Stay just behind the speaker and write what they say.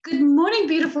Good morning,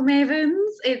 beautiful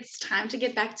mavens. It's time to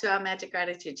get back to our Magic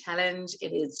Gratitude Challenge.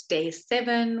 It is day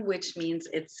 7, which means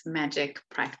it's magic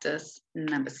practice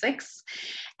number 6.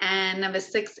 And number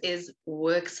 6 is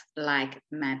works like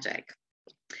magic.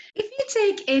 If you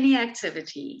take any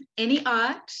activity, any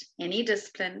art, any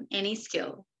discipline, any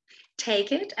skill,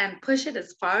 take it and push it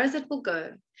as far as it will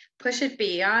go. Push it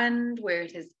beyond where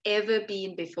it has ever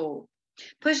been before.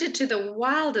 Push it to the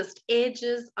wildest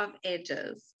edges of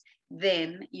edges.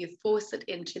 Then you force it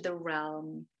into the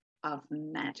realm of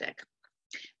magic.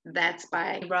 That's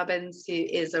by Robbins, who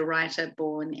is a writer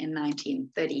born in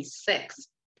 1936.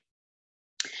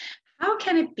 How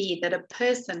can it be that a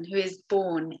person who is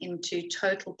born into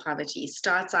total poverty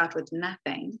starts out with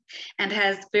nothing and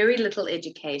has very little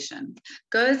education,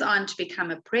 goes on to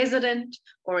become a president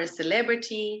or a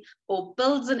celebrity or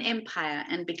builds an empire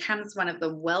and becomes one of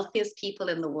the wealthiest people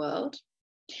in the world?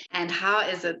 And how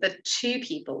is it that two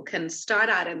people can start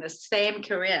out in the same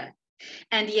career,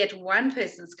 and yet one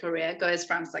person's career goes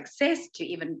from success to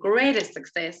even greater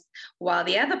success, while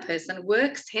the other person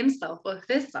works himself or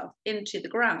herself into the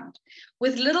ground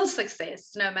with little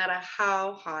success, no matter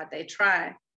how hard they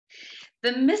try?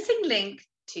 The missing link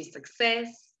to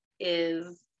success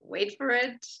is, wait for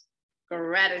it,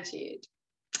 gratitude.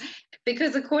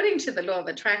 Because according to the law of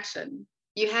attraction,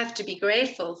 you have to be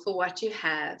grateful for what you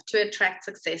have to attract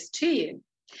success to you.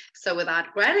 So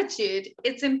without gratitude,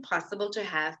 it's impossible to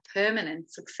have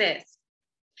permanent success.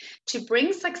 To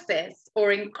bring success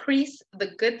or increase the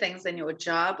good things in your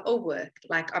job or work,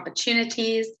 like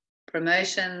opportunities,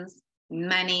 promotions,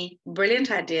 money,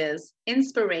 brilliant ideas,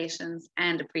 inspirations,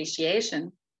 and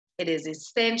appreciation, it is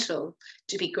essential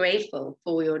to be grateful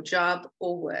for your job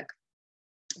or work.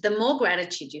 The more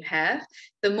gratitude you have,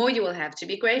 the more you will have to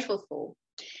be grateful for.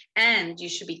 And you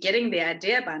should be getting the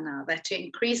idea by now that to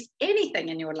increase anything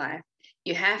in your life,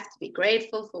 you have to be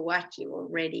grateful for what you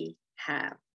already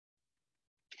have.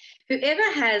 Whoever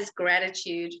has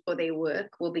gratitude for their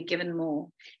work will be given more,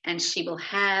 and she will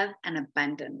have an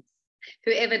abundance.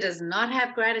 Whoever does not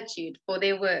have gratitude for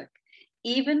their work,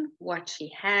 even what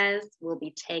she has will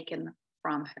be taken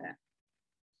from her.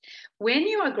 When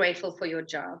you are grateful for your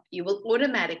job, you will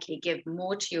automatically give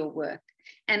more to your work.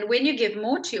 And when you give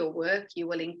more to your work, you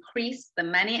will increase the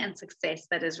money and success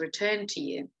that is returned to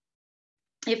you.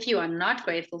 If you are not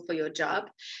grateful for your job,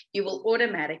 you will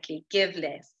automatically give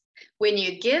less. When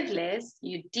you give less,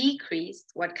 you decrease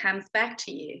what comes back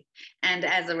to you. And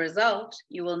as a result,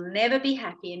 you will never be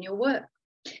happy in your work.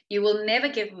 You will never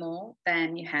give more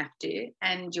than you have to,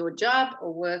 and your job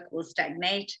or work will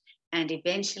stagnate and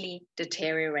eventually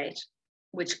deteriorate,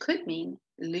 which could mean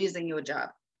losing your job.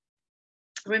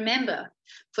 Remember,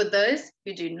 for those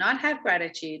who do not have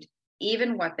gratitude,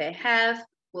 even what they have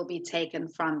will be taken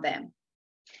from them.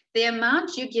 The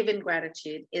amount you give in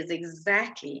gratitude is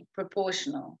exactly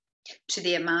proportional to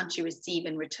the amount you receive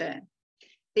in return.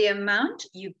 The amount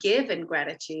you give in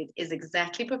gratitude is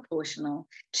exactly proportional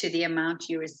to the amount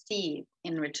you receive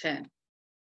in return.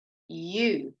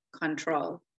 You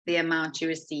control the amount you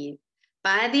receive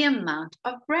by the amount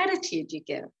of gratitude you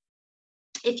give.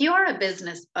 If you are a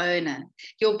business owner,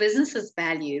 your business's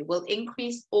value will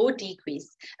increase or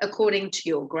decrease according to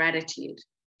your gratitude.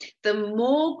 The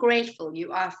more grateful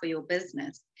you are for your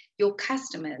business, your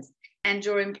customers, and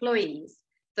your employees,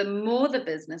 the more the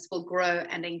business will grow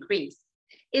and increase.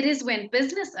 It is when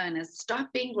business owners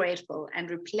stop being grateful and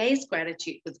replace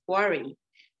gratitude with worry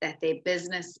that their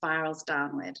business spirals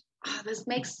downward. Oh, this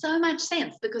makes so much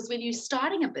sense, because when you're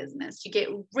starting a business, you get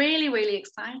really, really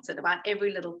excited about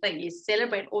every little thing. You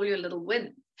celebrate all your little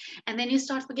wins. And then you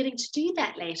start forgetting to do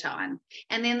that later on.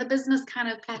 And then the business kind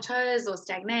of plateaus or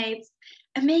stagnates.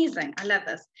 Amazing. I love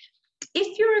this.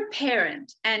 If you're a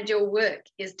parent and your work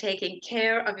is taking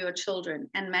care of your children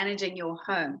and managing your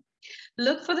home,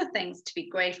 look for the things to be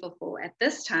grateful for at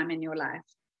this time in your life.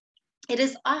 It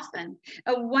is often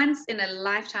a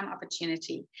once-in-a-lifetime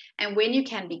opportunity. And when you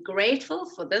can be grateful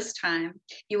for this time,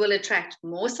 you will attract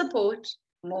more support,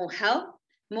 more help,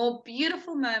 more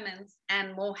beautiful moments,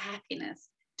 and more happiness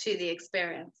to the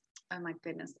experience. Oh my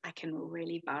goodness, I can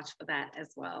really vouch for that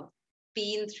as well.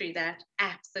 Been through that,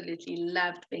 absolutely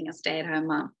loved being a stay-at-home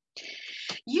mom.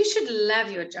 You should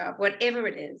love your job, whatever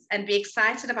it is, and be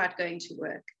excited about going to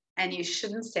work. And you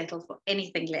shouldn't settle for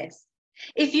anything less.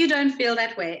 If you don't feel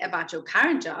that way about your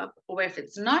current job, or if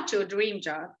it's not your dream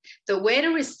job, the way to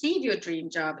receive your dream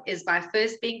job is by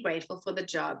first being grateful for the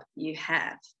job you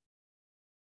have.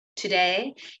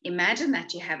 Today, imagine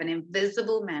that you have an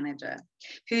invisible manager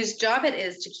whose job it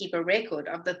is to keep a record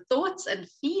of the thoughts and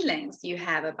feelings you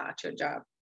have about your job.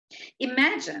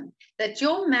 Imagine that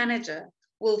your manager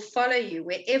will follow you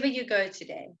wherever you go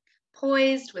today,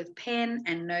 poised with pen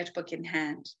and notebook in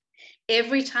hand.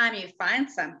 Every time you find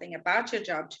something about your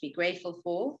job to be grateful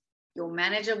for, your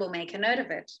manager will make a note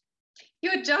of it.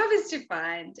 Your job is to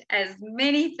find as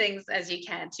many things as you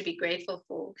can to be grateful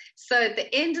for. So at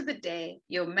the end of the day,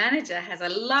 your manager has a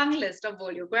long list of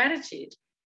all your gratitude.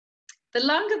 The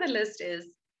longer the list is,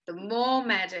 the more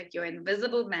magic your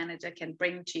invisible manager can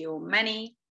bring to your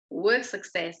money, work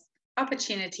success,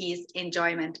 opportunities,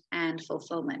 enjoyment, and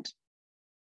fulfillment.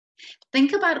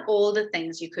 Think about all the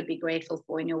things you could be grateful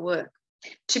for in your work.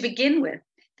 To begin with,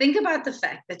 think about the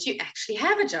fact that you actually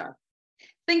have a job.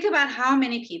 Think about how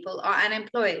many people are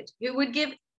unemployed who would give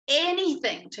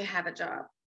anything to have a job.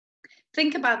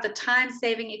 Think about the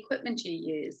time-saving equipment you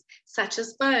use, such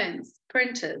as phones,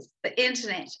 printers, the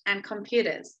internet, and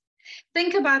computers.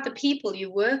 Think about the people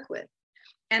you work with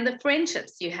and the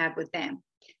friendships you have with them.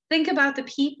 Think about the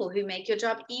people who make your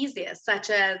job easier, such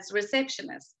as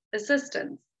receptionists,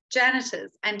 assistants,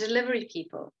 janitors, and delivery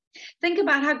people. Think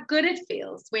about how good it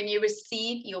feels when you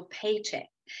receive your paycheck,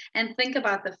 and think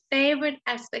about the favorite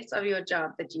aspects of your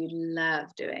job that you love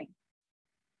doing.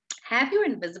 Have your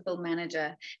invisible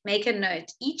manager make a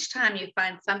note each time you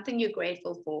find something you're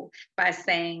grateful for by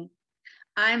saying,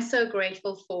 I'm so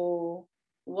grateful for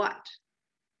what?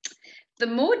 The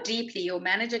more deeply your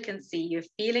manager can see you're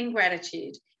feeling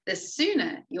gratitude, the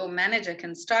sooner your manager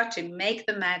can start to make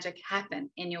the magic happen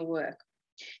in your work,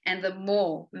 and the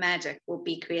more magic will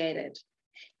be created.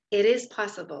 It is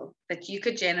possible that you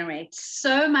could generate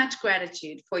so much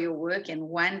gratitude for your work in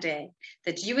one day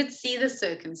that you would see the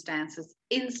circumstances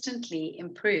instantly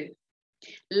improve.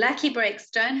 Lucky breaks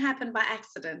don't happen by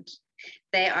accident.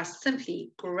 They are simply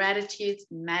gratitude's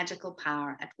magical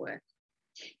power at work.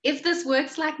 If this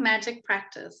works like magic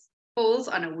practice falls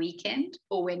on a weekend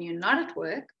or when you're not at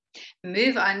work,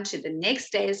 move on to the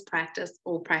next day's practice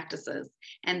or practices,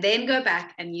 and then go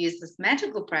back and use this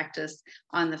magical practice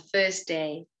on the first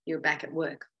day you're back at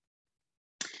work.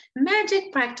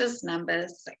 Magic practice number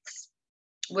 6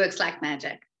 works like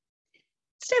magic.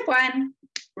 Step 1,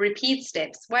 repeat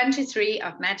steps 1 to 3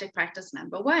 of magic practice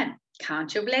number 1.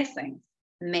 Count your blessings.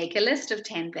 Make a list of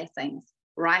 10 blessings.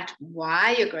 Write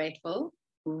why you're grateful.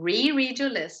 Reread your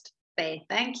list. Say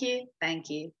thank you, thank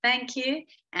you, thank you,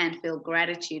 and feel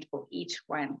gratitude for each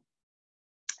one.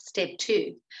 Step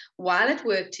 2, while at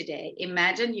work today,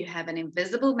 imagine you have an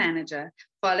invisible manager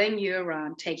following you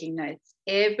around taking notes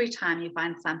every time you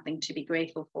find something to be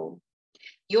grateful for.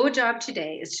 Your job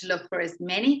today is to look for as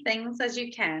many things as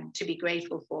you can to be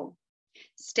grateful for.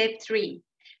 Step 3,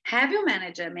 have your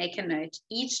manager make a note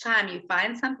each time you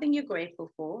find something you're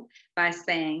grateful for by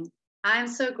saying, I'm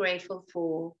so grateful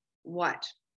for what?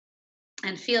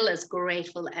 And feel as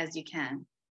grateful as you can.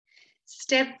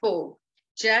 Step 4,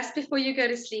 just before you go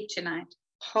to sleep tonight,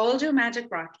 hold your magic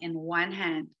rock in one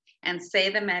hand and say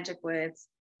the magic words,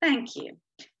 thank you,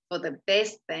 for the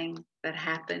best thing that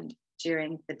happened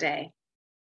during the day.